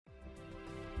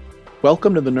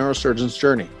Welcome to the Neurosurgeon's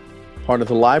Journey, part of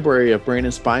the Library of Brain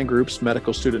and Spine Group's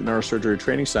Medical Student Neurosurgery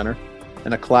Training Center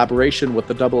and a collaboration with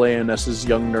the AANS's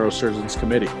Young Neurosurgeons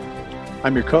Committee.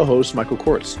 I'm your co-host, Michael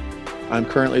Kortz. I'm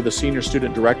currently the Senior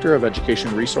Student Director of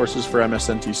Education Resources for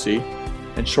MSNTC,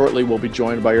 and shortly we'll be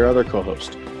joined by your other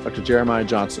co-host, Dr. Jeremiah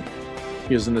Johnson.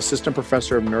 He is an Assistant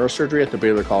Professor of Neurosurgery at the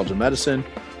Baylor College of Medicine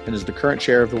and is the current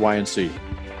chair of the YNC.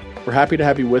 We're happy to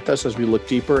have you with us as we look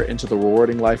deeper into the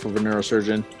rewarding life of a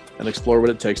neurosurgeon and explore what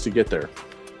it takes to get there.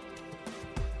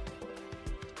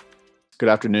 Good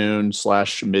afternoon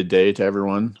 / midday to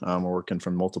everyone. We're working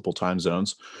from multiple time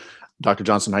zones. Dr.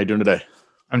 Johnson, how are you doing today?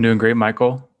 I'm doing great,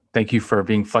 Michael. Thank you for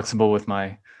being flexible with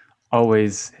my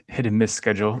always hit and miss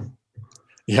schedule.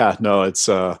 Yeah, no, that's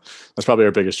probably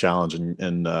our biggest challenge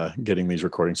in getting these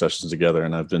recording sessions together.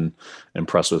 And I've been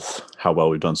impressed with how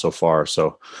well we've done so far.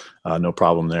 So no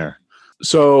problem there.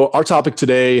 So our topic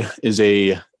today is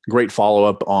a great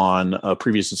follow-up on a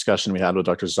previous discussion we had with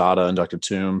Dr. Zada and Dr.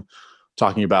 Toom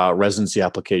talking about residency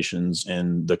applications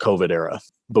in the COVID era.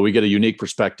 But we get a unique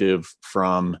perspective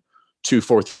from two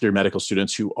fourth-year medical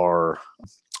students who are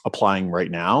applying right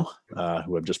now,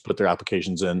 who have just put their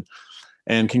applications in,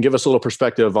 and can give us a little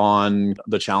perspective on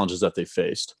the challenges that they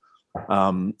faced.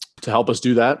 To help us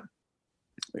do that,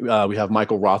 we have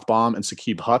Michael Rothbaum and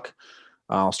Saqib Huq.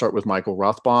 I'll start with Michael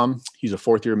Rothbaum. He's a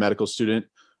fourth-year medical student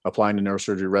applying to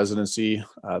neurosurgery residency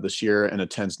this year and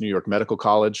attends New York Medical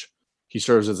College. He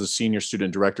serves as the Senior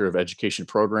Student Director of Education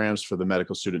Programs for the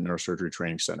Medical Student Neurosurgery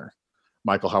Training Center.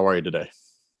 Michael, how are you today?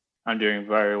 I'm doing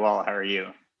very well. How are you?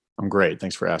 I'm great.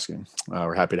 Thanks for asking.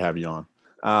 We're happy to have you on.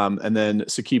 And then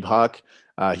Saqib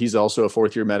Huq, he's also a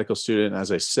fourth-year medical student,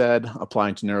 as I said,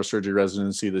 applying to neurosurgery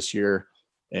residency this year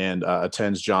and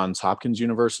attends Johns Hopkins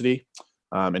University.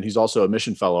 And he's also a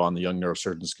mission fellow on the Young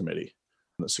Neurosurgeons Committee.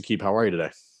 Saqib, how are you today?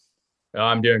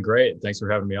 I'm doing great. Thanks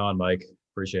for having me on, Mike.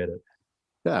 Appreciate it.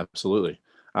 Yeah, absolutely.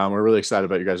 We're really excited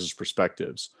about your guys'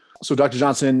 perspectives. So Dr.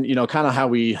 Johnson, kind of how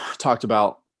we talked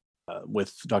about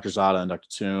with Dr. Zada and Dr.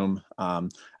 Toom, I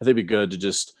think it'd be good to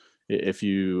just, if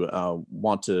you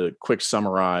want to quick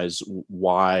summarize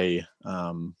why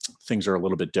things are a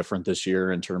little bit different this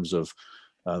year in terms of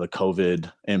the COVID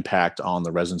impact on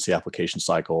the residency application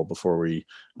cycle before we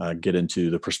get into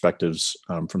the perspectives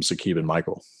from Saqib and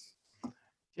Michael.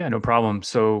 Yeah, no problem.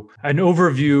 So an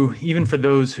overview, even for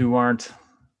those who aren't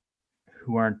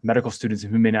medical students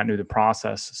and who may not know the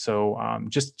process. So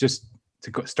just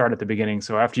to start at the beginning.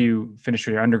 So after you finish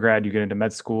your undergrad, you get into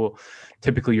med school.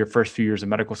 Typically, your first few years of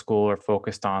medical school are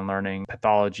focused on learning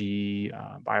pathology,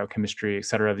 biochemistry, et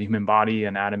cetera, of the human body,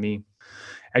 anatomy.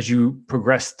 As you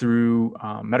progress through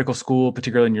medical school,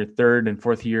 particularly in your third and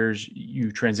fourth years,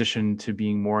 you transition to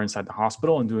being more inside the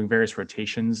hospital and doing various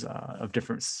rotations of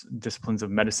different disciplines of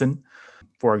medicine.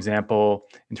 For example,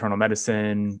 internal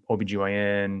medicine,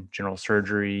 OBGYN, general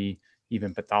surgery,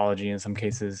 even pathology in some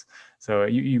cases. So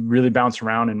you really bounce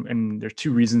around, and there's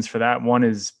two reasons for that. One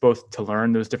is both to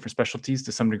learn those different specialties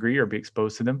to some degree or be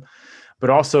exposed to them, but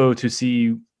also to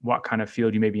see what kind of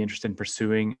field you may be interested in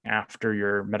pursuing after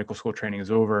your medical school training is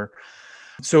over.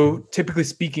 So typically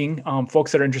speaking,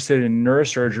 folks that are interested in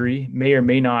neurosurgery may or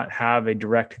may not have a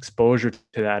direct exposure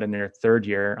to that in their third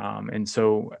year. And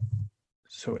so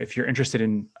if you're interested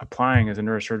in applying as a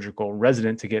neurosurgical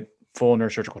resident to get full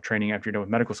neurosurgical training after you're done with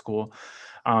medical school,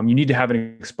 you need to have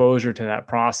an exposure to that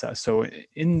process. So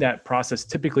in that process,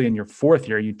 typically in your fourth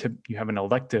year, you have an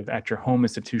elective at your home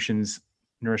institution's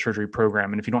neurosurgery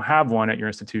program. And if you don't have one at your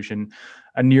institution,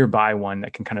 a nearby one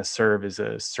that can kind of serve as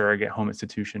a surrogate home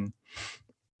institution.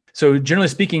 So generally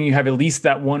speaking, you have at least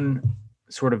that one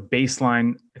sort of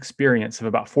baseline experience of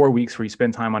about 4 weeks where you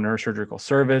spend time on neurosurgical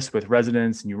service with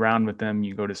residents and you round with them,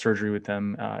 you go to surgery with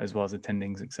them, as well as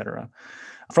attendings, et cetera.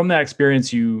 From that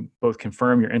experience, you both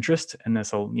confirm your interest and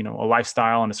that's a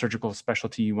lifestyle and a surgical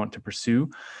specialty you want to pursue.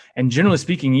 And generally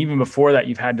speaking, even before that,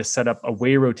 you've had to set up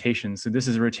away rotations. So this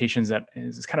is rotations that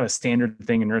is kind of a standard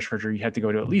thing in neurosurgery. You have to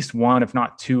go to at least one, if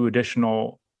not two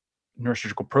additional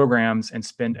neurosurgical programs and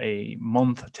spend a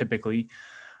month typically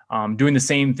doing the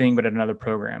same thing, but at another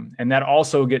program. And that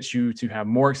also gets you to have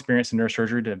more experience in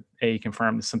neurosurgery to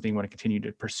confirm this is something you want to continue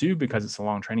to pursue because it's a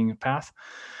long training path,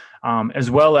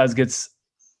 as well as gets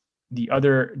the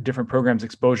other different programs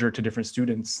exposure to different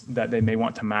students that they may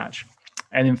want to match.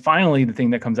 And then finally, the thing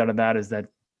that comes out of that is that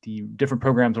the different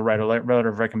programs will write a letter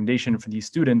of recommendation for these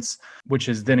students, which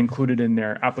is then included in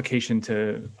their application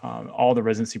to all the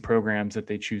residency programs that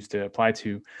they choose to apply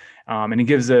to. And it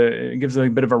gives a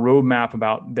bit of a roadmap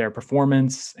about their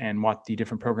performance and what the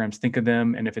different programs think of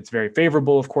them. And if it's very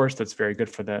favorable, of course, that's very good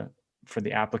for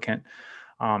the applicant,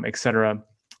 et cetera.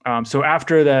 So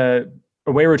after the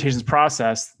away rotations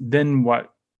process, then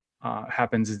what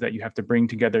happens is that you have to bring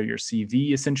together your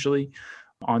CV essentially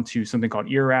onto something called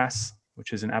ERAS,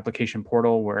 which is an application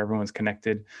portal where everyone's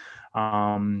connected.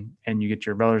 And you get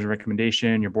your letters of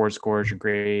recommendation, your board scores, your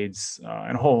grades,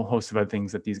 and a whole host of other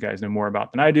things that these guys know more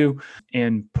about than I do,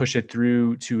 and push it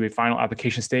through to a final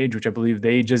application stage, which I believe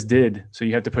they just did. So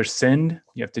you have to push send.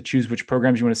 You have to choose which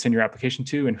programs you want to send your application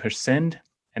to and push send.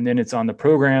 And then it's on the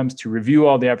programs to review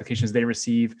all the applications they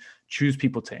receive, choose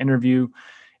people to interview.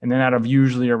 And then out of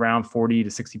usually around 40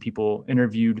 to 60 people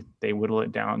interviewed, they whittle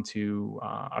it down to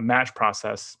a match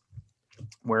process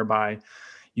whereby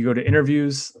you go to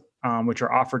interviews, which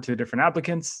are offered to different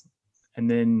applicants. And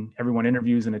then everyone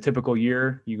interviews in a typical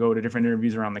year. You go to different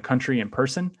interviews around the country in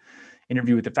person,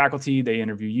 interview with the faculty, they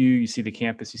interview you, you see the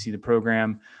campus, you see the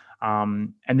program.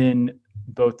 And then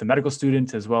both the medical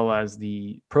students as well as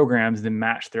the programs then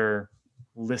match their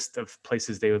list of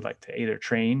places they would like to either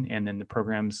train, and then the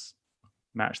programs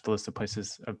match the list of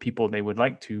places of people they would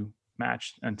like to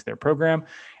match into their program.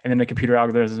 And then the computer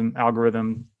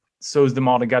algorithm sews them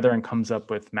all together and comes up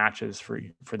with matches for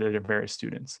the various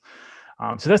students.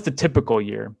 So that's the typical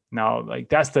year. Now, like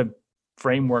that's the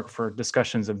framework for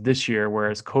discussions of this year,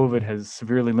 whereas COVID has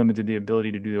severely limited the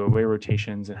ability to do away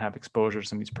rotations and have exposure to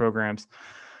some of these programs.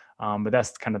 But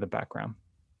that's kind of the background.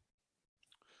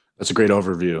 That's a great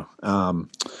overview.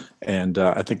 And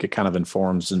I think it kind of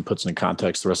informs and puts in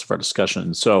context the rest of our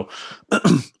discussion. So,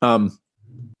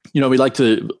 we'd like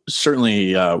to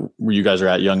certainly, where you guys are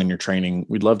at young in your training,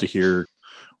 we'd love to hear,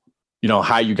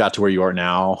 how you got to where you are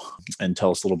now, and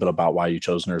tell us a little bit about why you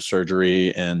chose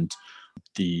neurosurgery and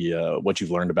what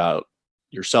you've learned about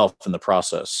yourself in the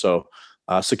process. So,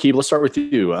 Saqib, let's start with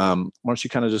you. Why don't you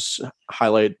kind of just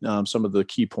highlight some of the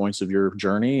key points of your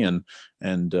journey and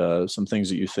some things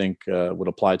that you think would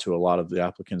apply to a lot of the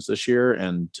applicants this year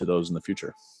and to those in the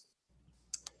future?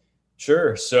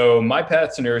 Sure. So my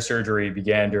path to neurosurgery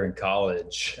began during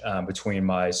college, between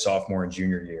my sophomore and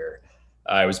junior year.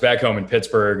 I was back home in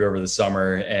Pittsburgh over the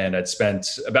summer, and I'd spent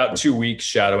about 2 weeks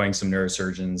shadowing some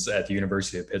neurosurgeons at the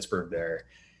University of Pittsburgh there.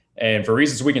 And for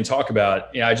reasons we can talk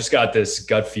about, I just got this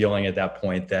gut feeling at that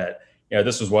point that,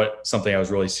 this was something I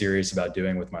was really serious about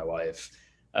doing with my life.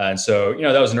 And so,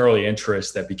 that was an early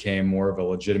interest that became more of a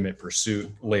legitimate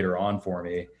pursuit later on for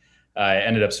me. I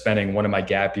ended up spending one of my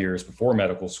gap years before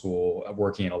medical school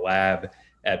working in a lab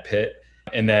at Pitt.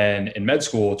 And then in med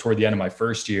school, toward the end of my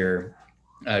first year,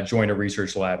 I joined a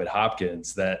research lab at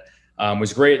Hopkins that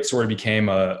was great. It sort of became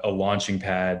a launching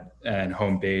pad and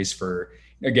home base for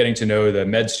getting to know the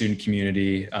med student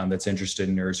community that's interested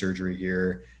in neurosurgery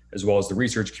here, as well as the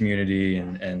research community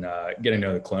and getting to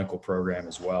know the clinical program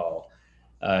as well.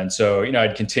 And so,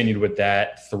 I'd continued with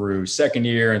that through second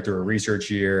year and through a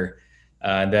research year.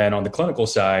 And then on the clinical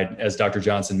side, as Dr.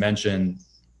 Johnson mentioned,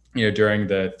 during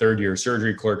the third year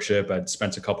surgery clerkship, I'd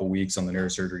spent a couple weeks on the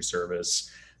neurosurgery service.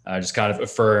 I just kind of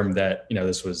affirmed that,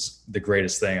 this was the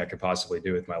greatest thing I could possibly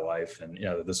do with my life. And,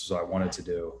 that this was what I wanted to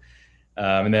do.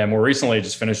 And then more recently,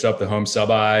 just finished up the home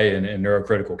sub-I and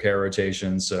neurocritical care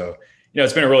rotation. So,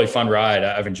 it's been a really fun ride.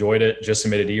 I've enjoyed it. Just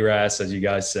submitted ERAS, as you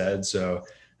guys said. So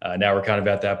now we're kind of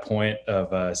at that point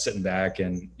of sitting back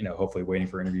and, hopefully waiting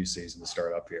for interview season to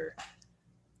start up here.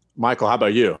 Michael, how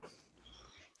about you?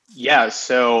 Yeah,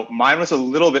 so mine was a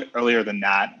little bit earlier than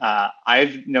that.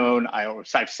 I've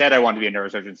said I wanted to be a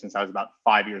neurosurgeon since I was about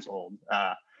 5 years old.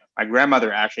 My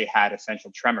grandmother actually had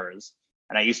essential tremors.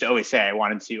 And I used to always say I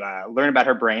wanted to learn about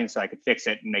her brain so I could fix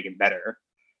it and make it better.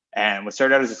 And what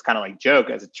started out as this kind of like joke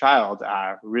as a child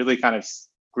really kind of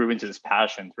grew into this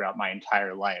passion throughout my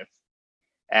entire life.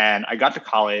 And I got to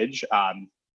college. And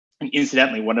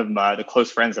incidentally, one of the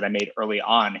close friends that I made early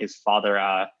on, his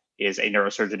father is a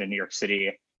neurosurgeon in New York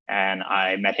City. And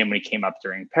I met him when he came up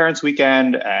during Parents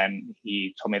Weekend. And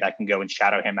he told me that I can go and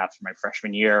shadow him after my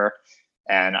freshman year.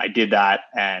 And I did that.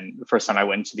 And the first time I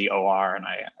went into the OR and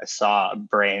I saw a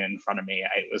brain in front of me,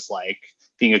 it was like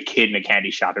being a kid in a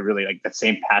candy shop. It really, like, that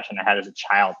same passion I had as a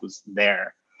child was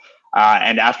there.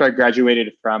 And after I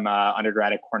graduated from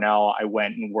undergrad at Cornell, I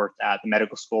went and worked at the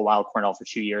medical school while at Cornell for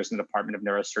 2 years in the Department of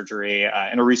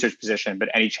Neurosurgery in a research position. But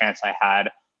any chance I had,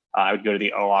 I would go to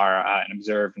the OR and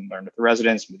observe and learn with the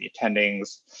residents, with the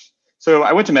attendings. So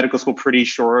I went to medical school pretty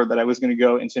sure that I was going to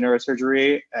go into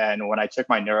neurosurgery. And when I took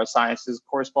my neurosciences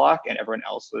course block and everyone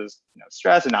else was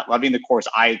stressed and not loving the course,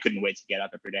 I couldn't wait to get up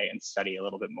every day and study a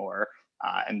little bit more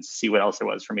and see what else there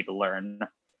was for me to learn.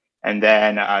 And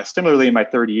then similarly, in my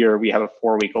third year, we have a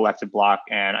 4-week elective block,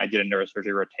 and I did a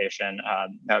neurosurgery rotation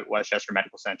at Westchester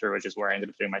Medical Center, which is where I ended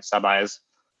up doing my sub-Is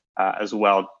as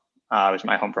well, which is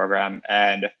my home program.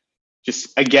 And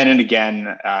just again and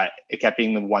again, it kept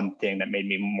being the one thing that made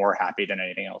me more happy than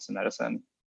anything else in medicine.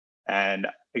 And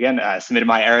again, submitted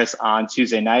my ARIS on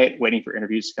Tuesday night, waiting for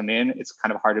interviews to come in. It's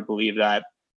kind of hard to believe that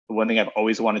the one thing I've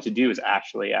always wanted to do is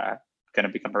actually going to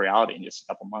become a reality in just a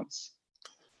couple months.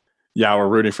 Yeah, we're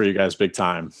rooting for you guys big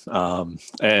time.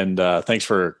 And thanks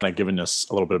for kind of giving us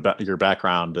a little bit about your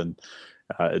background. And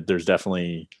there's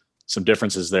definitely some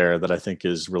differences there that I think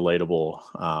is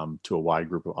relatable to a wide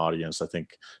group of audience. I think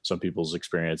some people's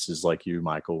experience is like you,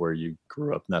 Michael, where you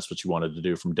grew up and that's what you wanted to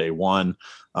do from day one,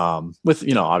 with,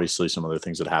 obviously some other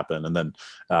things that happen. And then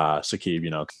Saqib,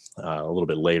 a little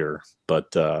bit later,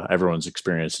 but everyone's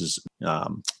experience is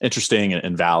interesting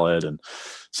and valid. And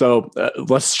so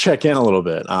let's check in a little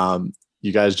bit.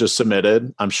 You guys just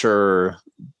submitted. I'm sure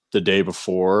the day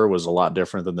before was a lot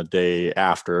different than the day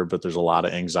after, but there's a lot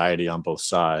of anxiety on both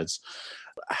sides.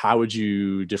 How would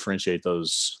you differentiate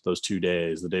those 2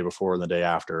 days, the day before and the day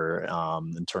after,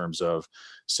 in terms of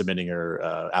submitting your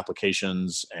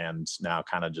applications and now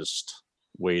kind of just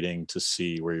waiting to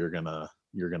see where you're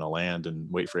gonna land and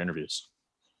wait for interviews?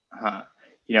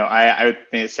 I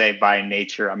would say by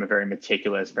nature, I'm a very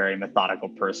meticulous, very methodical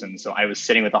person. So I was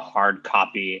sitting with a hard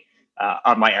copy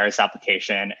of my ARIS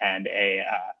application and a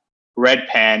red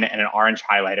pen and an orange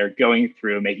highlighter, going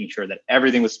through, making sure that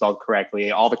everything was spelled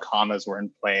correctly, all the commas were in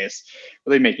place,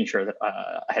 really making sure that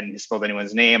I hadn't misspelled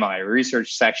anyone's name on my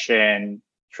research section,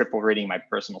 triple reading my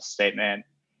personal statement.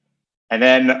 And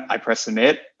then I press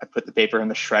submit, I put the paper in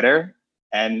the shredder,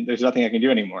 and there's nothing I can do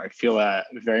anymore. I feel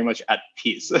very much at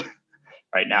peace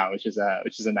right now, which is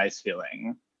a nice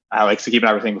feeling. Like Saqib and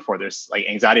I were saying before, there's like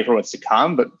anxiety for what's to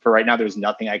come, but for right now, there's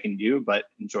nothing I can do but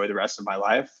enjoy the rest of my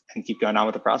life and keep going on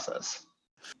with the process.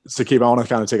 Saqib, I want to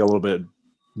kind of take a little bit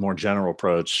more general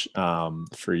approach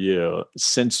for you.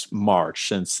 Since March,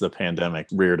 since the pandemic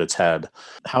reared its head,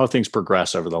 how have things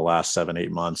progressed over the last 7-8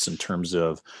 months in terms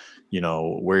of,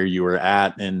 where you were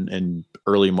at in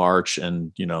early March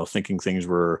and, thinking things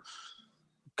were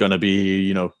going to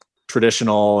be,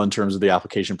 traditional in terms of the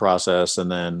application process,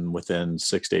 and then within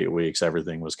 6 to 8 weeks,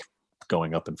 everything was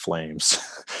going up in flames,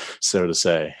 so to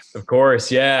say. Of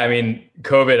course, yeah. I mean,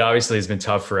 COVID obviously has been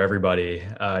tough for everybody.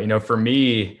 For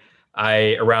me,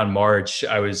 around March,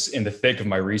 I was in the thick of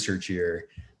my research year,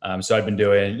 so I'd been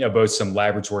doing both some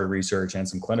laboratory research and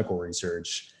some clinical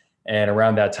research. And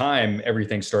around that time,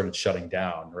 everything started shutting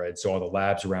down, right? So all the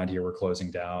labs around here were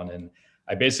closing down, and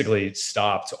I basically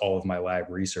stopped all of my lab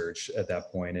research at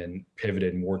that point and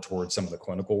pivoted more towards some of the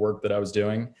clinical work that I was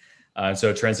doing.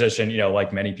 So transitioned,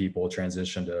 like many people,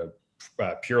 transitioned to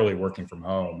purely working from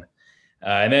home.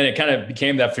 And then it kind of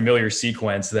became that familiar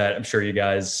sequence that I'm sure you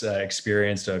guys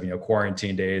experienced of,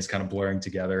 quarantine days kind of blurring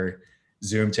together,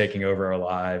 Zoom taking over our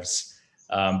lives.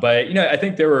 But I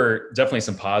think there were definitely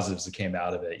some positives that came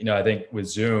out of it. I think with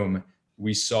Zoom,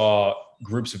 we saw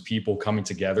groups of people coming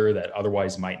together that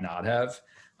otherwise might not have.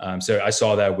 So I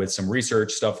saw that with some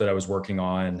research stuff that I was working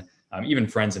on, even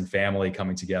friends and family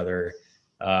coming together.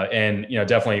 And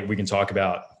definitely we can talk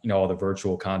about, all the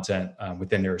virtual content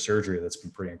within neurosurgery that's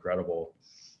been pretty incredible.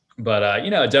 But,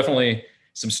 definitely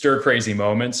some stir crazy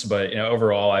moments, but,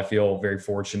 overall, I feel very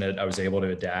fortunate I was able to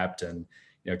adapt and,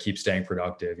 keep staying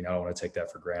productive. I don't want to take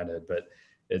that for granted, but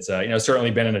it's,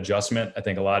 certainly been an adjustment. I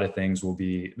think a lot of things will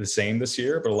be the same this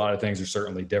year, but a lot of things are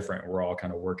certainly different. We're all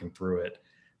kind of working through it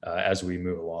as we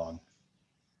move along.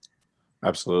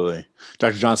 Absolutely.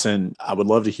 Dr. Johnson, I would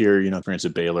love to hear, experience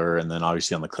at Baylor, and then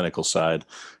obviously on the clinical side,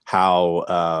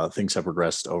 how things have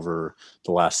progressed over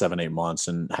the last 7-8 months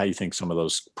and how you think some of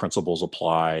those principles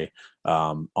apply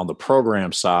on the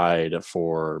program side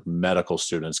for medical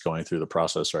students going through the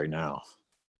process right now.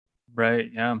 Right.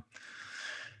 Yeah.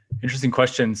 Interesting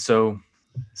question. So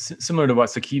similar to what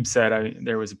Saqib said,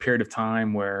 there was a period of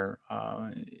time where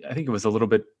I think it was a little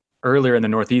bit earlier in the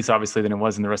Northeast, obviously, than it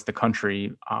was in the rest of the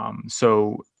country.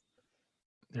 So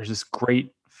there's this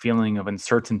great feeling of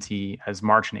uncertainty as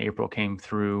March and April came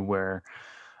through where,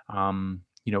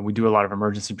 we do a lot of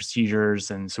emergency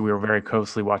procedures. And so we were very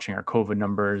closely watching our COVID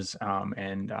numbers.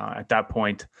 And at that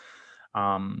point,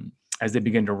 as they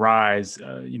begin to rise,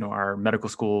 our medical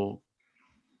school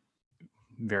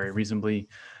very reasonably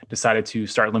decided to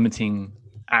start limiting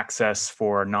access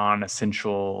for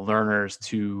non-essential learners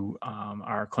to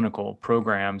our clinical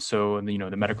program. So,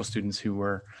 the medical students who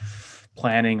were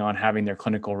planning on having their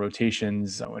clinical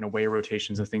rotations and away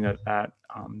rotations, a thing that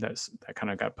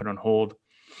kind of got put on hold.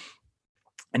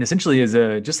 And essentially,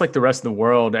 just like the rest of the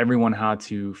world, everyone had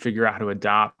to figure out how to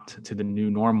adapt to the new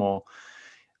normal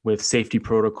with safety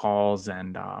protocols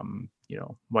and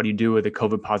what do you do with a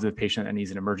COVID positive patient that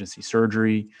needs an emergency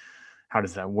surgery? How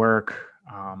does that work?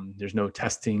 There's no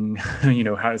testing,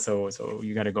 so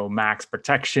you got to go max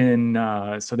protection.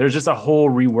 So there's just a whole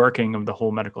reworking of the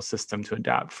whole medical system to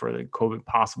adapt for the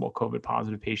possible COVID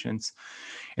positive patients.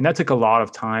 And that took a lot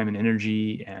of time and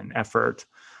energy and effort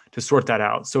to sort that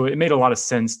out. So it made a lot of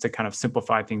sense to kind of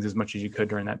simplify things as much as you could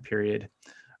during that period.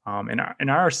 In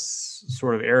our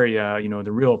sort of area,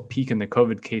 the real peak in the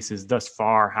COVID cases thus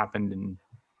far happened in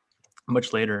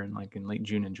much later, in late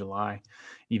June and July,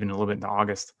 even a little bit into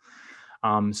August.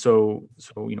 So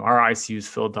our ICUs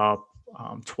filled up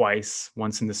twice,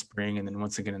 once in the spring and then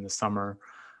once again in the summer.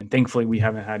 And thankfully, we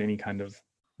haven't had any kind of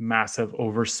massive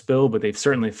overspill, but they've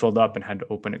certainly filled up and had to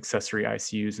open accessory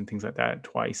ICUs and things like that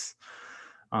twice.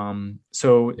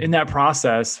 So in that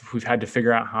process, we've had to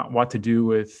figure out what to do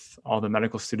with all the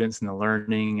medical students and the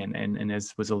learning, and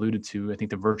as was alluded to, I think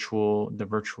the virtual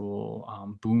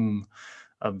boom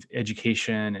of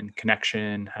education and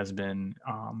connection has been,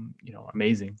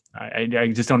 amazing.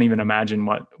 I just don't even imagine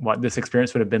what this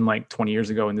experience would have been like 20 years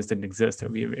ago when this didn't exist.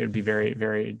 It'd be very,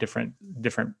 very different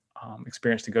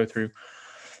experience to go through.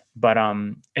 But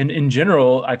and in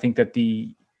general, I think that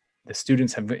the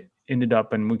students have ended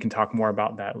up, and we can talk more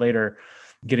about that later,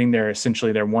 getting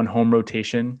essentially their one home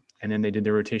rotation, and then they did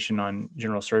their rotation on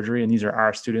general surgery. And these are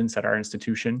our students at our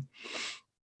institution.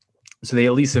 So they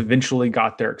at least eventually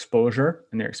got their exposure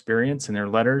and their experience and their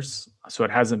letters. So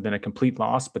it hasn't been a complete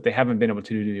loss, but they haven't been able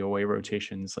to do the away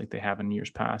rotations like they have in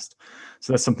years past.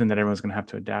 So that's something that everyone's going to have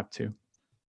to adapt to.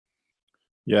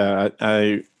 Yeah,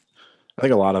 I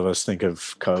think a lot of us think of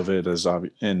COVID as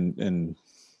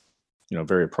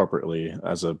very appropriately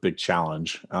as a big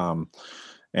challenge.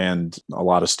 And a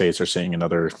lot of states are seeing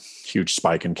another huge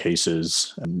spike in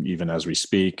cases, even as we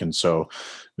speak. And so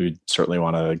we certainly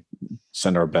want to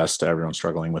send our best to everyone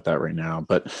struggling with that right now.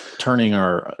 But turning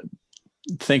our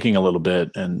thinking a little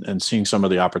bit and seeing some of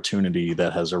the opportunity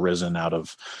that has arisen out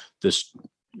of this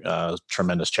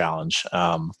tremendous challenge.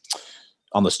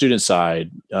 On the student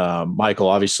side, Michael,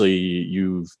 obviously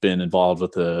you've been involved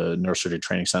with the Neurosurgery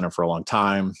Training Center for a long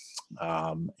time,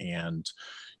 and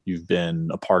you've been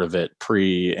a part of it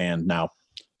pre and now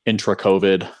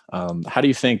intra-COVID. How do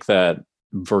you think that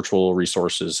virtual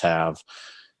resources have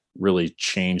really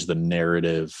changed the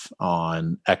narrative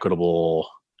on equitable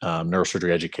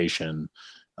neurosurgery education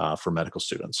for medical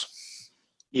students?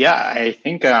 Yeah, I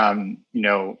think,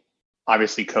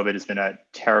 obviously COVID has been a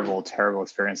terrible, terrible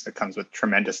experience that comes with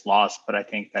tremendous loss, but I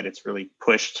think that it's really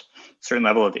pushed a certain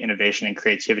level of innovation and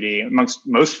creativity amongst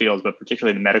most fields, but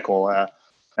particularly the medical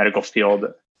field.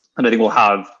 And I think will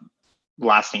have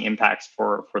lasting impacts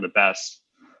for the best.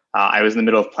 I was in the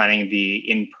middle of planning the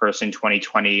in-person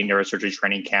 2020 neurosurgery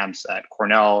training camps at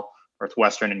Cornell,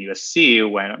 Northwestern, and USC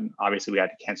when obviously we had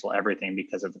to cancel everything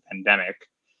because of the pandemic.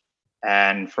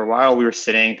 And for a while we were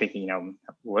sitting thinking,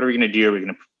 what are we going to do? Are we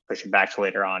going to push it back to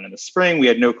later on in the spring? We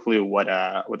had no clue what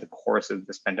the course of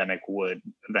this pandemic would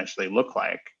eventually look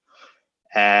like.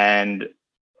 And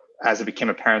as it became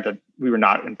apparent that we were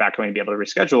not, in fact, going to be able to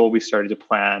reschedule, we started to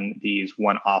plan these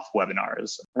one-off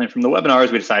webinars. And from the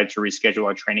webinars, we decided to reschedule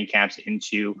our training camps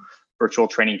into virtual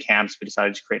training camps. We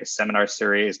decided to create a seminar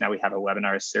series. Now we have a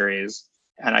webinar series.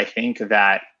 And I think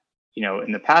that,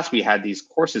 in the past, we had these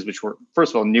courses, which were,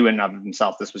 first of all, new in and of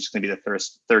themselves. This was just going to be the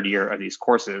third year of these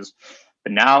courses.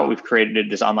 But now we've created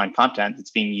this online content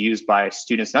that's being used by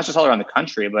students, not just all around the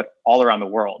country, but all around the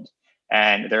world.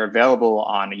 And they're available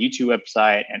on a YouTube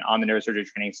website and on the Neurosurgery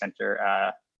Training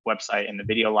Center website in the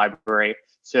video library.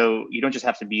 So you don't just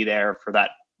have to be there for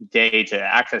that day to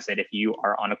access it. If you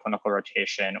are on a clinical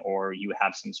rotation or you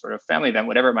have some sort of family event,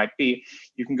 whatever it might be,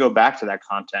 you can go back to that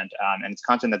content. And it's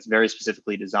content that's very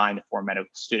specifically designed for medical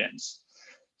students.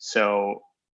 So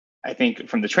I think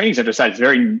from the training center side,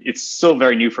 it's still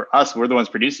very new for us. We're the ones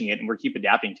producing it, and we're keep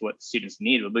adapting to what the students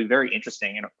need. It'll be very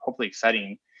interesting and hopefully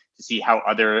exciting to see how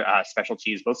other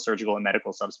specialties, both surgical and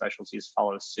medical subspecialties,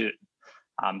 follow suit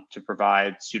to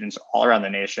provide students all around the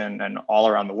nation and all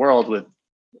around the world with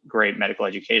great medical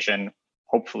education,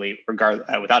 hopefully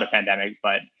without a pandemic,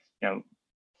 but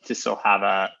to still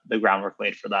have the groundwork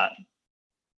laid for that.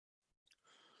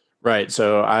 Right.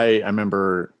 So I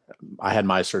remember I had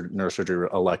my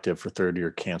neurosurgery elective for third year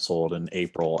canceled in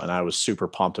April, and I was super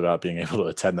pumped about being able to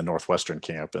attend the Northwestern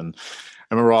camp. And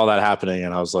I remember all that happening,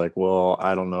 and I was like, well,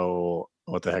 I don't know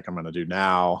what the heck I'm going to do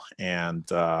now. And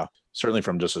certainly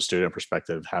from just a student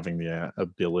perspective, having the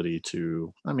ability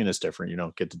to, it's different. You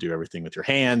don't get to do everything with your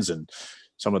hands, and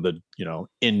some of the,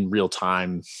 in real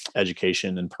time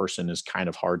education in person is kind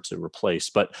of hard to replace.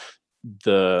 But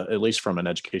at least from an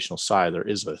educational side, there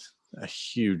is a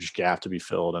huge gap to be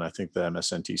filled. And I think the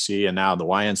MSNTC and now the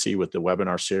YNC with the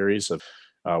webinar series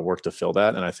work to fill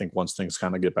that. And I think once things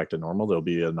kind of get back to normal, there'll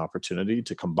be an opportunity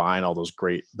to combine all those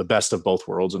the best of both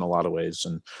worlds in a lot of ways,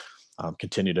 and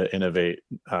continue to innovate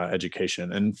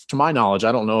education. And to my knowledge,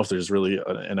 I don't know if there's really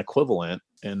an equivalent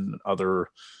in other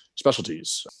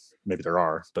specialties. Maybe there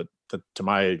are, but to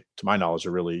my knowledge,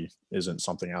 there really isn't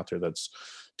something out there that's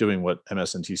doing what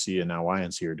MSNTC and now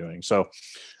YNC are doing. So,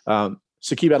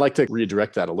 Saqib, I'd like to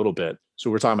redirect that a little bit. So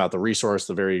we're talking about the resource,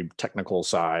 the very technical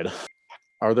side.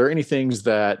 Are there any things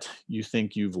that you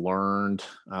think you've learned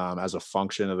as a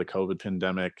function of the COVID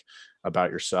pandemic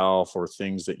about yourself, or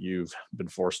things that you've been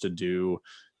forced to do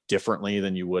differently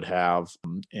than you would have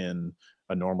in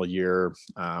a normal year?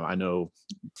 I know,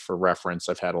 for reference,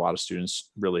 I've had a lot of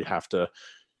students really have to,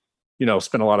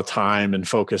 spend a lot of time and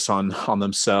focus on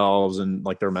themselves and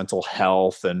like their mental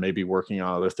health, and maybe working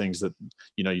on other things that,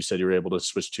 you said you were able to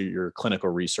switch to your clinical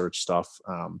research stuff.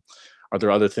 Are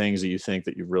there other things that you think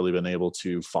that you've really been able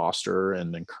to foster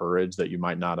and encourage that you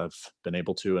might not have been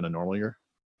able to in a normal year?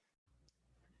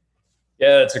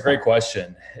 Yeah, that's a great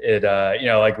question. It,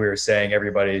 like we were saying,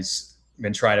 everybody's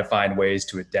been trying to find ways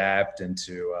to adapt and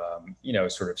to,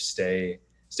 sort of stay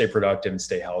productive and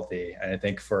stay healthy. And I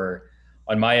think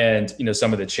on my end,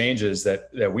 some of the changes that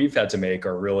we've had to make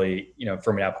are really,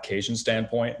 from an application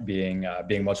standpoint, being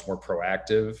much more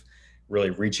proactive, really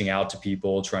reaching out to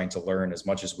people, trying to learn as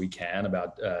much as we can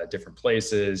about different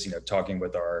places, talking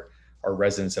with our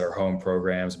residents at our home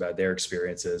programs about their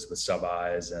experiences with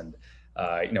sub-Is and,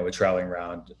 with traveling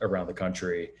around the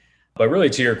country. But really,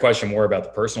 to your question more about the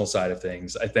personal side of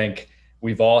things, I think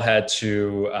we've all had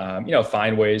to,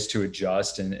 find ways to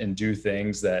adjust and do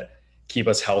things that keep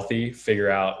us healthy, figure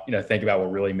out, think about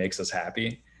what really makes us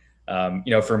happy.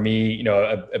 For me,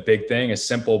 a big thing, a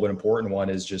simple but important one,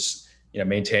 is just,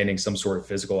 maintaining some sort of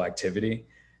physical activity.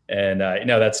 And,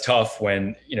 that's tough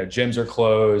when, gyms are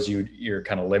closed, you're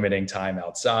kind of limiting time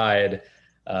outside.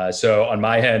 So on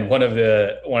my end, one of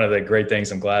the great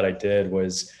things I'm glad I did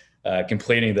was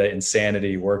completing the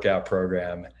Insanity workout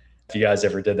program. If you guys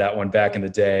ever did that one back in the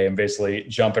day, I'm basically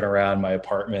jumping around my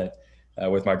apartment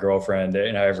with my girlfriend,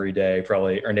 every day.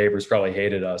 Probably our neighbors probably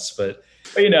hated us, but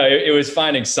it was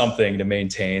finding something to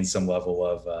maintain some level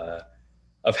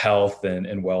of health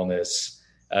and wellness,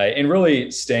 and really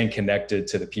staying connected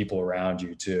to the people around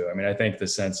you too. I mean, I think the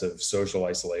sense of social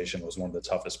isolation was one of the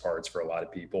toughest parts for a lot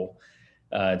of people.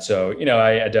 So,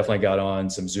 I definitely got on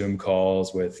some Zoom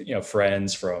calls with,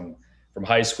 friends from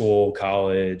high school,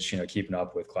 college, keeping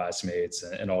up with classmates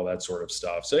and all that sort of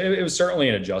stuff. So it was certainly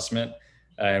an adjustment,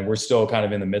 and we're still kind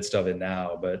of in the midst of it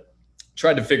now, but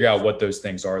tried to figure out what those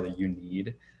things are that you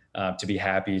need to be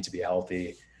happy, to be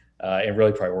healthy, and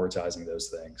really prioritizing those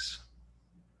things.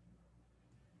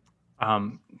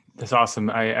 That's awesome.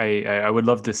 I would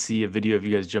love to see a video of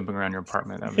you guys jumping around your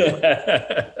apartment.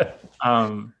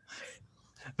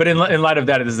 But in light of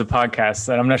that, this is a podcast,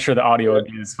 and I'm not sure the audio would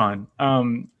be as fun.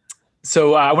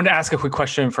 So I want to ask a quick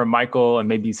question from Michael and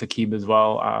maybe Saqib as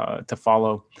well to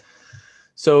follow.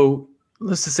 So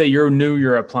let's just say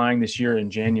you're applying this year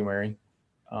in January.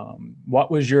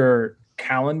 What was your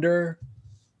calendar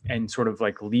and sort of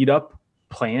like lead up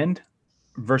planned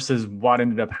versus what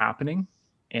ended up happening?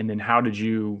 And then how did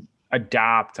you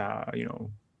adapt,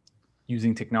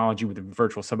 using technology with the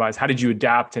virtual sub-Is? How did you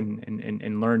adapt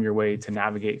and learn your way to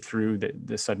navigate through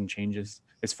the sudden changes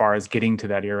as far as getting to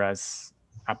that ERAS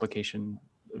application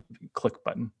click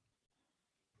button?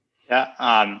 Yeah,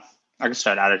 I can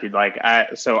start out if you'd like.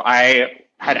 So I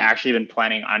had actually been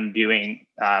planning on doing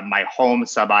my home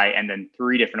sub-I and then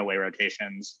 3 different away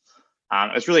rotations.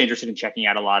 I was really interested in checking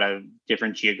out a lot of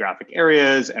different geographic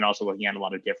areas and also looking at a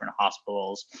lot of different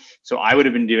hospitals. So I would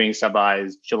have been doing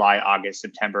sub-Is July, August,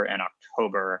 September, and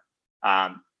October,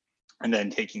 and then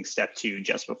taking step 2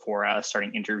 just before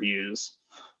starting interviews.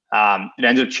 It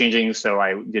ended up changing. So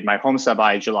I did my home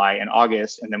sub-I July and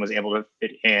August, and then was able to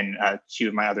fit in 2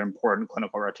 of my other important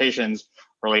clinical rotations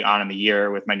early on in the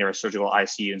year with my neurosurgical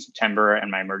ICU in September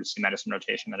and my emergency medicine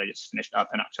rotation that I just finished up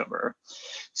in October.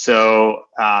 So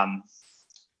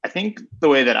I think the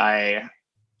way that I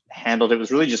handled it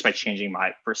was really just by changing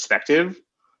my perspective.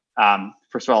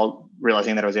 First of all,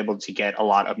 realizing that I was able to get a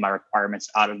lot of my requirements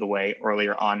out of the way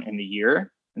earlier on in the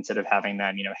year, instead of having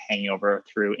them, hanging over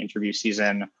through interview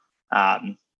season,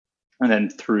 and then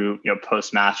through,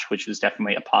 post-match, which was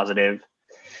definitely a positive.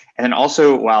 And then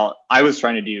also, while I was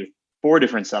trying to do 4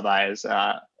 different sub-Is,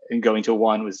 and going to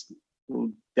 1 was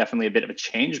definitely a bit of a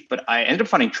change, but I ended up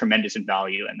finding tremendous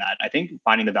value in that. I think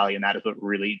finding the value in that is what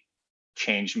really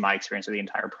changed my experience of the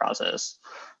entire process.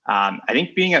 I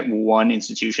think being at one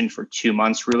institution for 2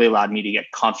 months really allowed me to get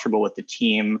comfortable with the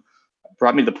team,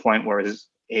 brought me to the point where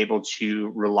able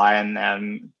to rely on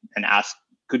them and ask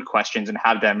good questions and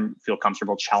have them feel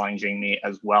comfortable challenging me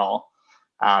as well.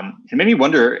 It made me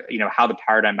wonder, how the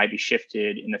paradigm might be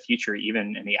shifted in the future,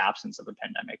 even in the absence of a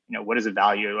pandemic. What is the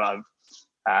value of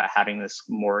having this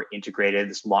more integrated,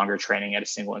 this longer training at a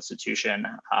single institution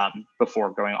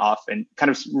before going off, and kind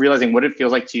of realizing what it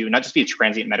feels like to not just be a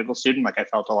transient medical student, like I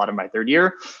felt a lot of my third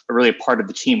year, but really a part of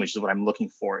the team, which is what I'm looking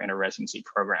for in a residency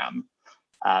program.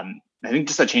 I think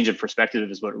just that change of perspective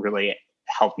is what really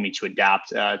helped me to adapt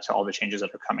to all the changes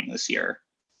that are coming this year.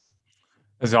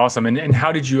 That's awesome. And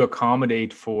how did you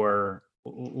accommodate for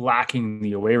lacking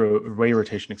the away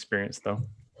rotation experience, though?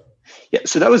 Yeah,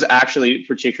 so that was actually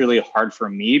particularly hard for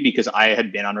me because I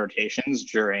had been on rotations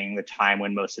during the time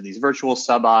when most of these virtual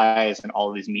sub-Is and all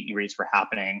of these meet and greets were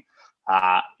happening.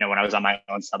 When I was on my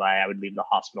own sub-I, I would leave the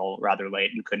hospital rather late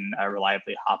and couldn't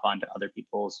reliably hop onto other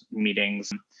people's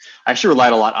meetings. I actually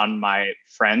relied a lot on my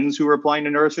friends who were applying to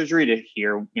neurosurgery to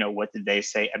hear, what did they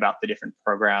say about the different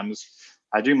programs.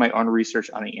 Doing my own research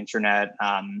on the internet,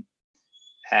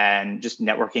 and just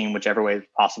networking whichever way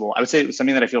possible. I would say it was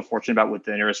something that I feel fortunate about with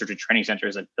the Neurosurgery Training Center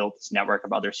is I've built this network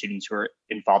of other students who are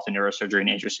involved in neurosurgery and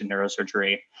interested in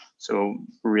neurosurgery. So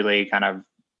really kind of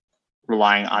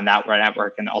relying on that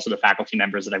network and also the faculty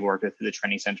members that I've worked with through the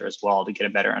training center as well to get a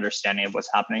better understanding of what's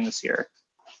happening this year.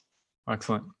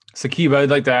 Excellent. Saqib, I'd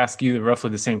like to ask you roughly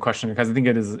the same question because I think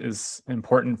it is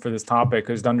important for this topic,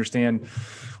 is to understand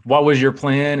what was your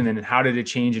plan and then how did it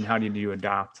change and how did you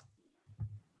adapt?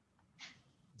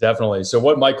 Definitely. So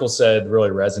what Michael said really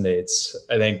resonates.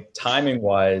 I think timing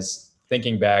wise,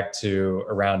 thinking back to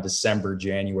around December,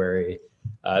 January,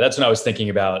 that's when I was thinking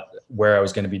about where I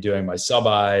was going to be doing my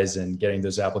sub-Is and getting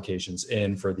those applications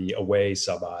in for the away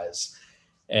sub-Is.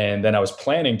 And then I was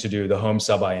planning to do the home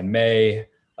sub-I in May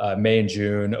and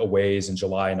June, aways in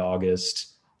July and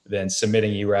August, then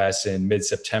submitting ERAS in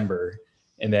mid-September.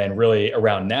 And then really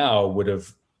around now would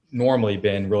have normally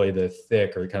been really the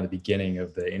thick or kind of the beginning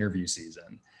of the interview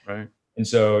season. Right. And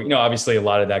so, obviously a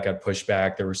lot of that got pushed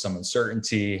back. There was some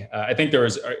uncertainty. I think there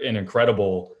was an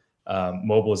incredible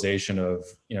mobilization of,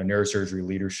 neurosurgery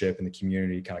leadership in the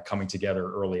community kind of coming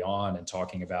together early on and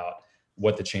talking about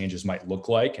what the changes might look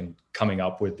like and coming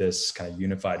up with this kind of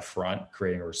unified front,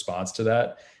 creating a response to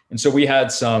that. And so we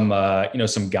had some,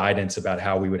 some guidance about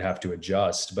how we would have to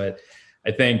adjust. But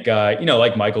I think,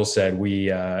 like Michael said,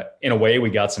 we, in a way, we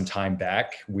got some time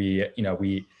back.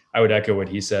 I would echo what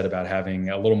he said about having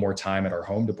a little more time at our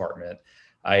home department.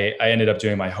 I ended up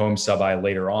doing my home sub-I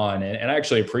later on, and I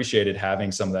actually appreciated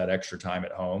having some of that extra time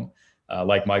at home.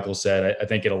 Like Michael said, I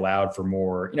think it allowed for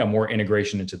more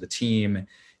integration into the team.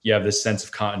 You have this sense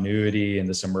of continuity and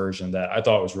this immersion that I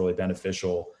thought was really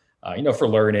beneficial, for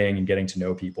learning and getting to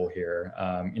know people here.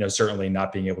 Certainly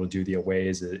not being able to do the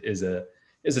aways is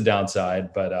a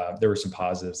downside, but there were some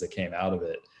positives that came out of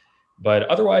it. But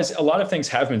otherwise, a lot of things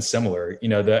have been similar.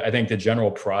 I think the general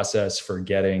process for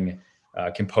getting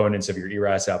components of your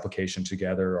ERAS application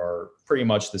together are pretty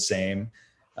much the same.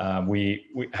 We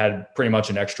had pretty much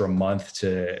an extra month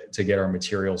to get our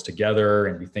materials together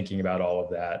and be thinking about all of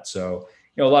that. So,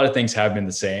 a lot of things have been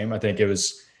the same. I think it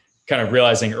was kind of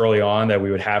realizing early on that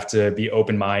we would have to be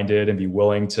open-minded and be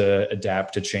willing to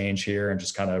adapt to change here and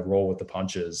just kind of roll with the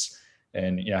punches.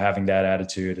 And, having that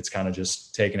attitude, it's kind of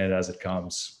just taking it as it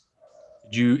comes.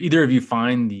 Did either of you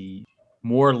find the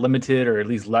more limited or at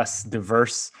least less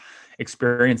diverse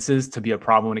experiences to be a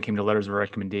problem when it came to letters of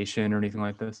recommendation or anything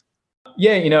like this?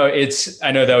 Yeah,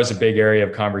 I know that was a big area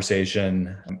of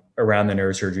conversation around the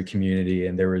neurosurgery community.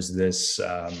 And there was this,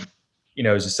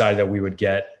 it was decided that we would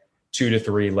get 2 to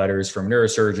 3 letters from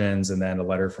neurosurgeons and then a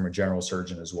letter from a general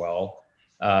surgeon as well.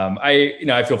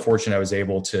 I feel fortunate I was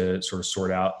able to sort of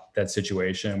sort out that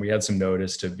situation. We had some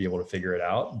notice to be able to figure it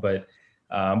out, but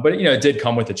it did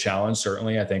come with a challenge.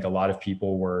 Certainly, I think a lot of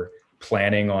people were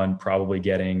planning on probably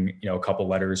getting, a couple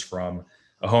letters from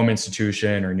a home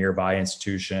institution or nearby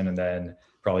institution, and then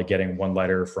probably getting 1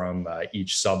 letter from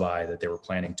each sub-I that they were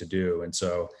planning to do. And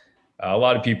so a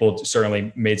lot of people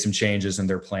certainly made some changes in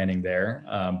their planning there.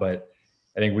 But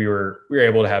I think we were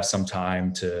able to have some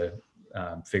time to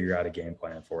figure out a game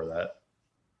plan for that.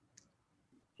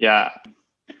 Yeah.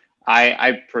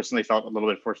 I personally felt a little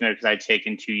bit fortunate because I'd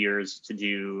taken 2 years to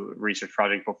do research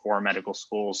project before medical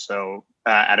school. So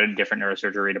at a different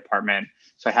neurosurgery department.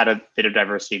 So I had a bit of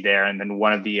diversity there. And then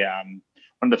one of the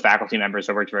faculty members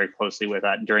I worked very closely with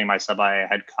during my sub-I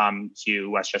had come to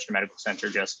Westchester Medical Center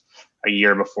just a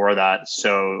year before that.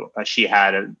 So she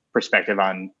had a perspective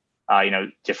on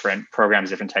different programs,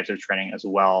 different types of training as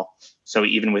well. So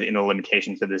even within the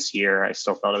limitations of this year, I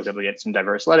still felt I was able to get some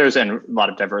diverse letters and a lot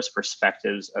of diverse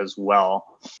perspectives as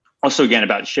well. also, again,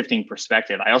 about shifting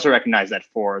perspective, I also recognize that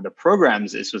for the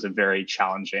programs, this was a very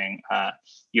challenging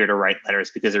year to write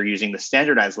letters because they're using the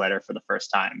standardized letter for the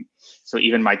first time. So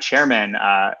even my chairman,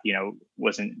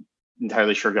 wasn't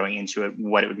entirely sure going into it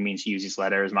what it would mean to use these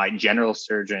letters. My general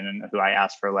surgeon, who I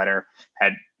asked for a letter,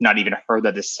 had not even heard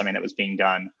that this is something that was being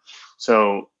done.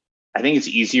 So I think it's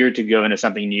easier to go into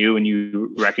something new when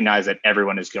you recognize that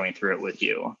everyone is going through it with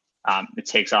you. It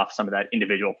takes off some of that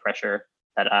individual pressure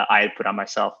that I had put on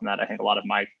myself, and that I think a lot of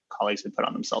my colleagues had put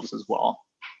on themselves as well.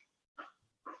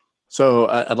 So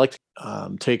I'd like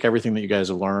to take everything that you guys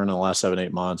have learned in the last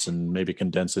 7-8 months and maybe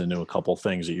condense it into a couple of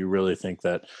things that you really think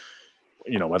that,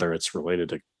 whether it's related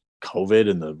to COVID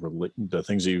and the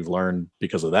things that you've learned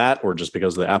because of that, or just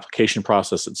because of the application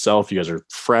process itself. You guys are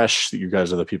fresh. You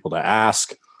guys are the people to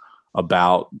ask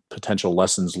about potential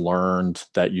lessons learned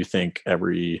that you think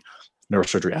every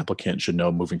neurosurgery applicant should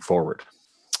know moving forward.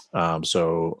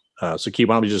 So Keith,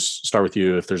 why don't we just start with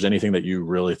you? If there's anything that you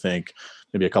really think,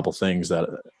 maybe a couple things that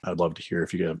I'd love to hear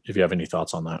if you have any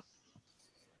thoughts on that.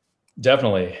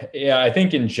 Definitely. Yeah, I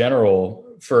think in general,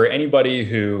 for anybody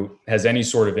who has any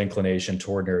sort of inclination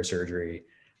toward neurosurgery,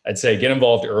 I'd say get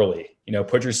involved early.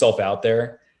 Put yourself out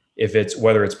there.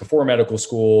 Whether it's before medical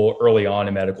school, early on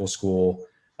in medical school,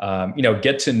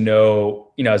 get to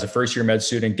know, as a first year med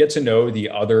student, get to know the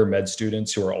other med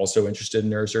students who are also interested in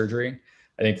neurosurgery.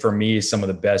 I think for me, some of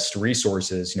the best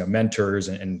resources, mentors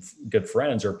and good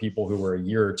friends are people who were a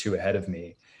year or two ahead of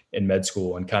me in med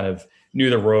school and kind of knew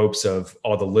the ropes of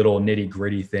all the little nitty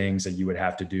gritty things that you would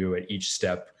have to do at each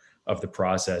step of the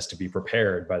process to be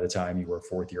prepared by the time you were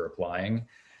fourth year applying.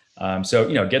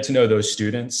 So get to know those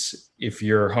students. If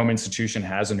your home institution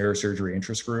has a neurosurgery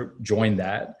interest group, join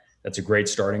that. That's a great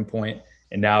starting point.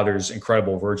 And now there's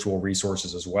incredible virtual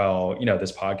resources as well.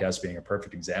 This podcast being a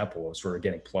perfect example of sort of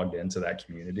getting plugged into that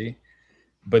community.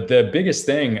 But the biggest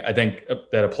thing I think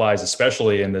that applies,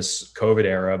 especially in this COVID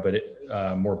era,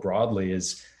 but more broadly,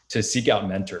 is to seek out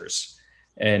mentors.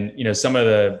 And, some of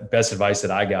the best advice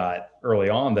that I got early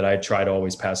on that I try to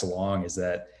always pass along is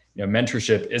that,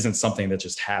 mentorship isn't something that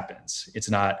just happens. It's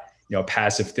not, a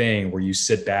passive thing where you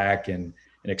sit back and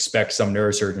expect some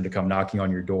neurosurgeon to come knocking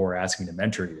on your door asking to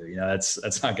mentor you. That's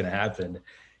not going to happen.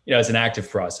 It's an active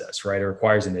process, right? It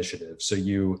requires initiative. So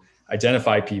you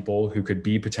identify people who could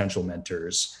be potential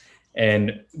mentors.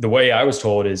 And the way I was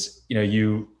told is,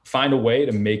 you find a way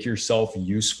to make yourself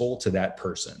useful to that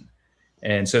person.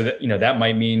 And so that, that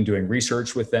might mean doing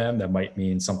research with them. That might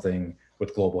mean something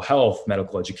with global health,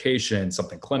 medical education,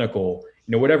 something clinical,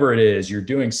 whatever it is, you're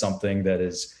doing something that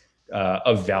is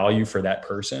of value for that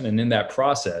person. And in that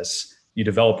process, you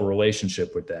develop a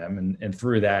relationship with them. And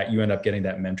through that, you end up getting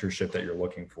that mentorship that you're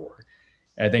looking for.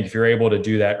 And I think if you're able to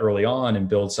do that early on and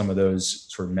build some of those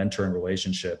sort of mentoring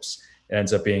relationships, it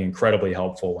ends up being incredibly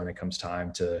helpful when it comes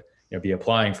time to be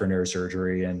applying for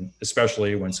neurosurgery. And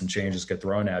especially when some changes get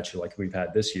thrown at you, like we've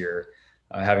had this year,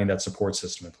 having that support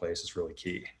system in place is really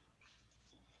key.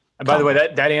 And by the way,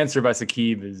 that answer by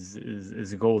Saqib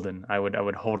is golden. I would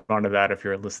hold on to that if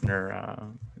you're a listener,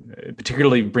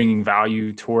 particularly bringing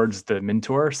value towards the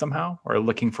mentor somehow or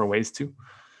looking for ways to.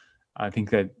 I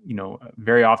think that,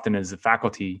 very often as a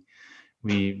faculty,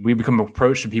 we become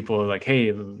approached to people like, hey,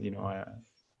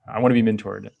 I want to be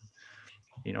mentored.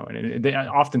 And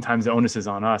oftentimes the onus is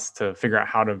on us to figure out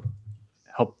how to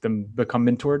help them become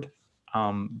mentored.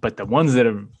 But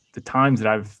the times that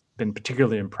I've been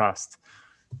particularly impressed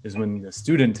is when the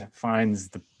student finds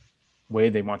the way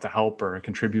they want to help or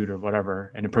contribute or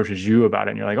whatever and approaches you about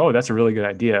it. And you're like, oh, that's a really good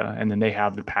idea. And then they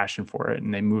have the passion for it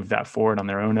and they move that forward on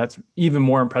their own. That's even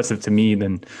more impressive to me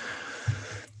than,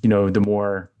 the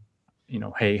more,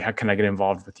 hey, how can I get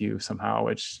involved with you somehow,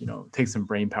 which, takes some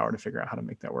brain power to figure out how to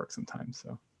make that work sometimes.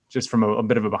 So just from a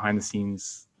bit of a behind the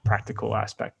scenes practical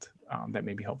aspect that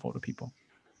may be helpful to people.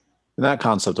 And that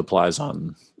concept applies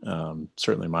on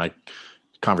certainly my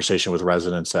conversation with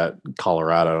residents at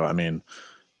Colorado. I mean,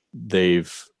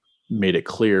 they've made it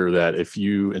clear that if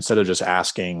you, instead of just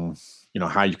asking,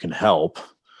 how you can help,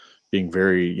 being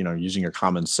very, using your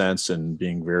common sense and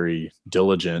being very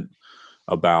diligent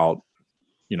about,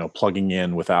 plugging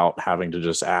in without having to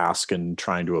just ask and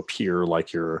trying to appear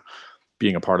like you're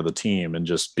being a part of the team and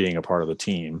just being a part of the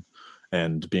team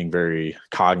and being very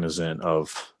cognizant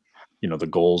of, the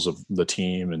goals of the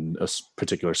team in a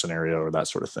particular scenario or that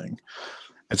sort of thing.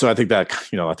 And so I think that,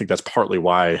 that's partly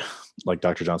why, like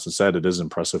Dr. Johnson said, it is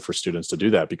impressive for students to do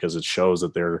that because it shows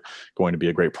that they're going to be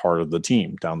a great part of the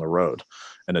team down the road.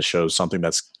 And it shows something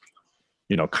that's,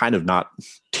 kind of not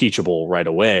teachable right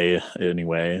away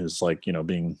anyway, is like,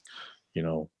 being,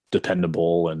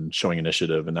 dependable and showing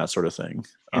initiative and that sort of thing.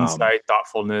 Insight,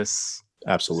 thoughtfulness,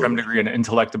 Absolutely. some degree of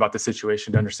intellect about the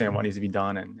situation to understand what needs to be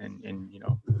done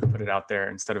and put it out there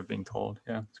instead of being told.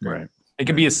 Yeah, it's great. Right. It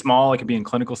could be it could be in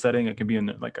clinical setting. It could be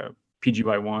in like a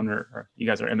PGY1 or you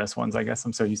guys are MS1s, I guess.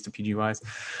 I'm so used to PGYs.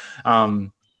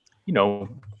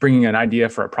 Bringing an idea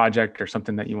for a project or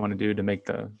something that you want to do to make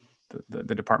the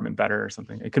department better or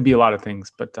something. It could be a lot of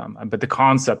things, but the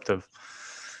concept of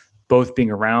both being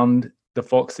around the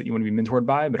folks that you want to be mentored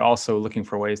by, but also looking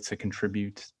for ways to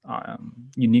contribute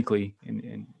uniquely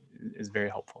is very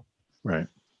helpful. Right.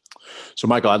 So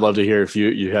Michael, I'd love to hear if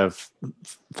you have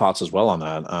thoughts as well on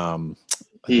that.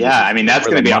 That's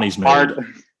going to be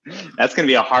that's going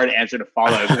to be a hard answer to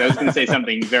follow because I was going to say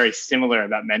something very similar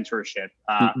about mentorship.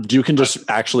 You can just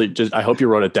I hope you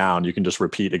wrote it down. You can just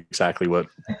repeat exactly what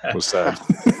was said.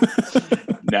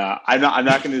 No, I'm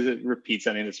not going to repeat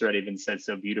something that's already been said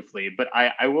so beautifully, but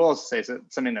I will say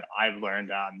something that I've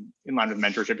learned in line with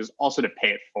mentorship is also to pay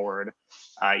it forward.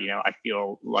 I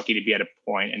feel lucky to be at a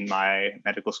point in my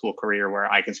medical school career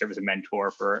where I can serve as a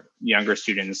mentor for younger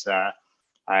students.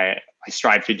 I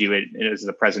strive to do it as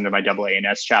the president of my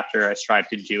AANS chapter. I strive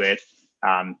to do it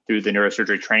through the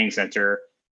Neurosurgery Training Center.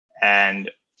 And,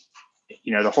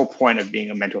 the whole point of being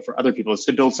a mentor for other people is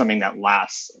to build something that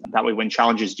lasts. That way, when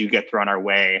challenges do get thrown our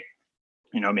way,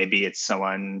 maybe it's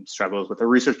someone struggles with a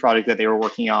research project that they were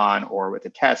working on or with a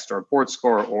test or a board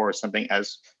score or something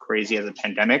as crazy as a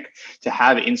pandemic, to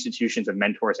have institutions of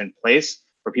mentors in place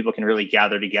where people can really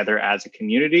gather together as a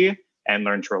community and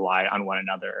learn to rely on one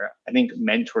another. I think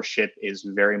mentorship is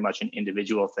very much an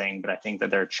individual thing, but I think that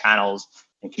there are channels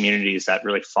and communities that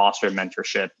really foster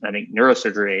mentorship. And I think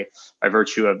neurosurgery, by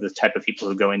virtue of the type of people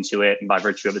who go into it and by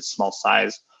virtue of its small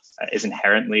size, is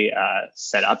inherently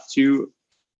set up to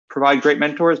provide great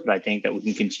mentors. But I think that we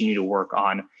can continue to work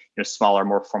on smaller,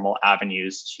 more formal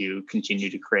avenues to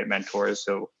continue to create mentors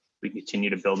so we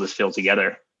continue to build this field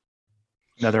together.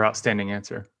 Another outstanding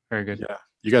answer. Very good. Yeah.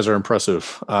 You guys are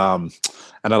impressive. And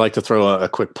I'd like to throw a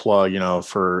quick plug,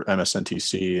 for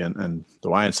MSNTC and the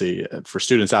YNC for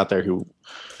students out there who,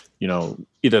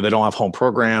 either they don't have home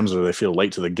programs or they feel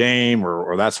late to the game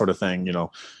or that sort of thing.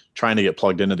 Trying to get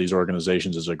plugged into these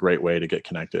organizations is a great way to get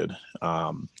connected.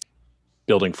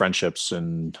 Building friendships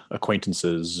and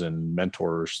acquaintances and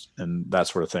mentors and that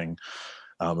sort of thing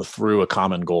through a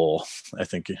common goal, I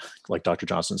think, like Dr.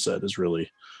 Johnson said, is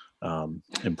really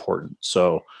important.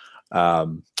 So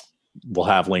we'll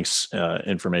have links,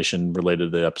 information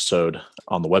related to the episode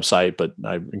on the website, but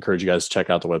I encourage you guys to check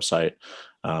out the website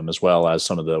as well as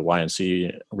some of the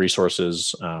YNC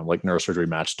resources like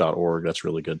neurosurgerymatch.org. That's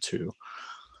really good too.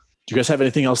 Do you guys have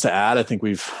anything else to add? I think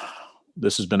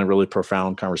this has been a really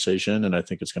profound conversation, and I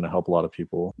think it's going to help a lot of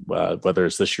people, whether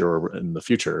it's this year or in the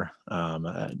future.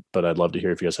 But I'd love to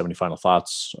hear if you guys have any final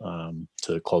thoughts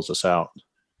to close this out.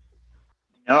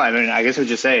 No, I guess I would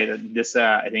just say that this,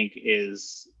 I think,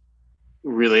 is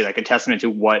really like a testament to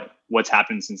what's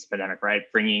happened since the pandemic, right?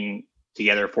 Bringing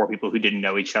together 4 people who didn't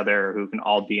know each other, who can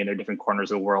all be in their different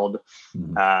corners of the world,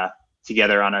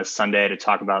 together on a Sunday to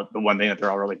talk about the one thing that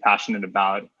they're all really passionate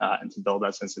about and to build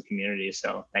that sense of community.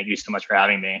 So thank you so much for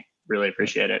having me. Really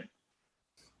appreciate it.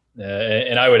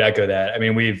 And I would echo that.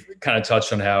 We've kind of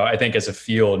touched on how I think as a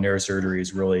field, neurosurgery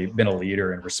has really been a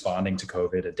leader in responding to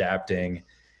COVID, adapting,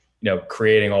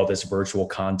 creating all this virtual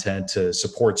content to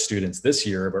support students this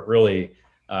year, but really,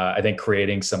 I think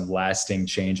creating some lasting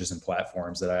changes in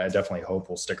platforms that I definitely hope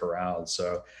will stick around.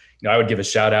 So, I would give a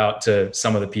shout out to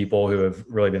some of the people who have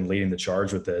really been leading the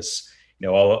charge with this.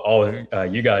 All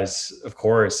of you guys, of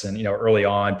course, and early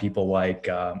on, people like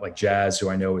Jazz, who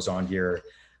I know was on here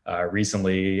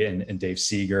recently, and Dave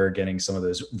Seeger getting some of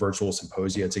those virtual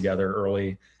symposia together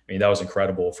early. That was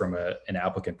incredible from an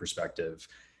applicant perspective.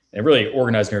 And really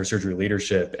organized neurosurgery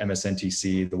leadership,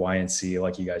 MSNTC, the YNC,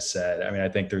 like you guys said. I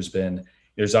think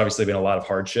there's obviously been a lot of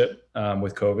hardship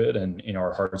with COVID, and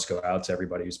our hearts go out to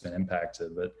everybody who's been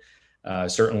impacted.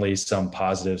 But certainly some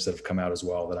positives that have come out as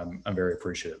well that I'm very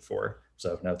appreciative for.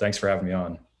 So no, thanks for having me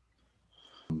on.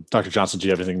 Dr. Johnson, do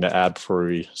you have anything to add before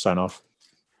we sign off?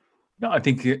 No, I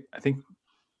think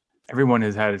everyone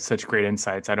has had such great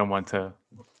insights. I don't want to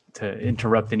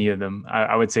interrupt any of them.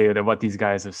 I would say that what these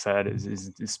guys have said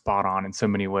is spot on in so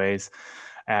many ways.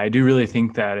 I do really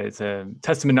think that it's a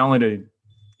testament not only to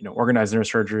organized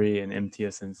neurosurgery and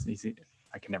MTS and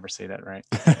I can never say that right.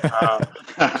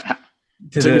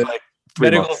 To the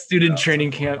medical student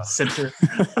training camp center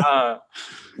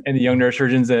and the young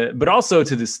neurosurgeons, but also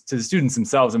to the students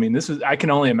themselves. I can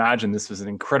only imagine this was an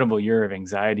incredible year of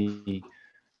anxiety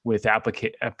with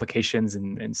applications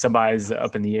and sub-Is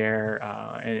up in the air.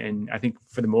 And I think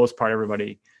for the most part,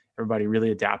 everybody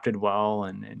really adapted well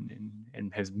and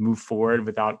and has moved forward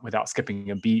without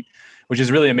skipping a beat, which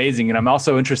is really amazing. And I'm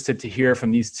also interested to hear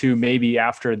from these two, maybe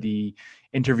after the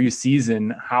interview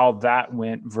season, how that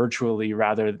went virtually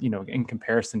rather, in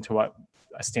comparison to what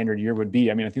a standard year would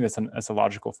be. I mean, I think that's a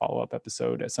logical follow-up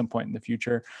episode at some point in the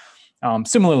future.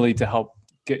 Similarly, to help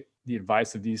get the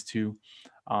advice of these two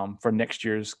for next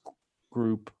year's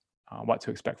group, what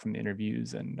to expect from the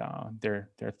interviews and their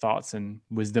thoughts and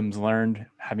wisdoms learned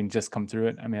having just come through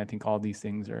it. I mean, I think all these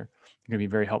things are going to be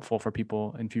very helpful for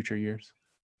people in future years.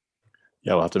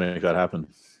 Yeah, we'll have to make that happen.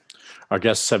 Our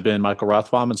guests have been Michael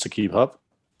Rothbaum and Saqib Hupp.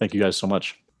 Thank you guys so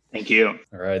much. Thank you.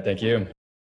 All right. Thank you.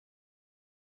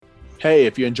 Hey,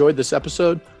 if you enjoyed this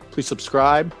episode, please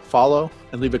subscribe, follow,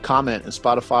 and leave a comment in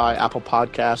Spotify, Apple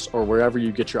Podcasts, or wherever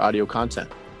you get your audio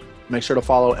content. Make sure to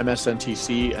follow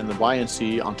MSNTC and the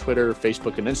YNC on Twitter,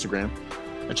 Facebook, and Instagram,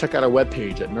 and check out our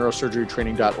webpage at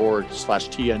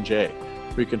neurosurgerytraining.org/TNJ,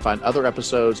 where you can find other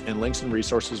episodes and links and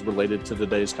resources related to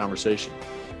today's conversation.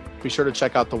 Be sure to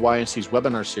check out the YNC's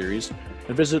webinar series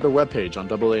and visit their webpage on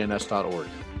AANS.org.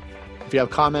 If you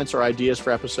have comments or ideas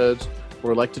for episodes, or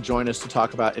would like to join us to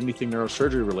talk about anything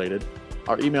neurosurgery related,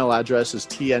 our email address is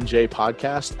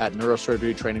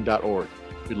tnjpodcast@neurosurgerytraining.org.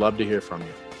 We'd love to hear from you.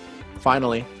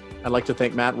 Finally, I'd like to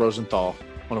thank Matt Rosenthal,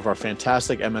 one of our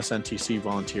fantastic MSNTC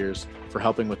volunteers, for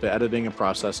helping with the editing and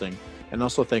processing, and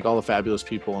also thank all the fabulous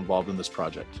people involved in this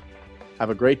project.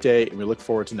 Have a great day, and we look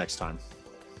forward to next time.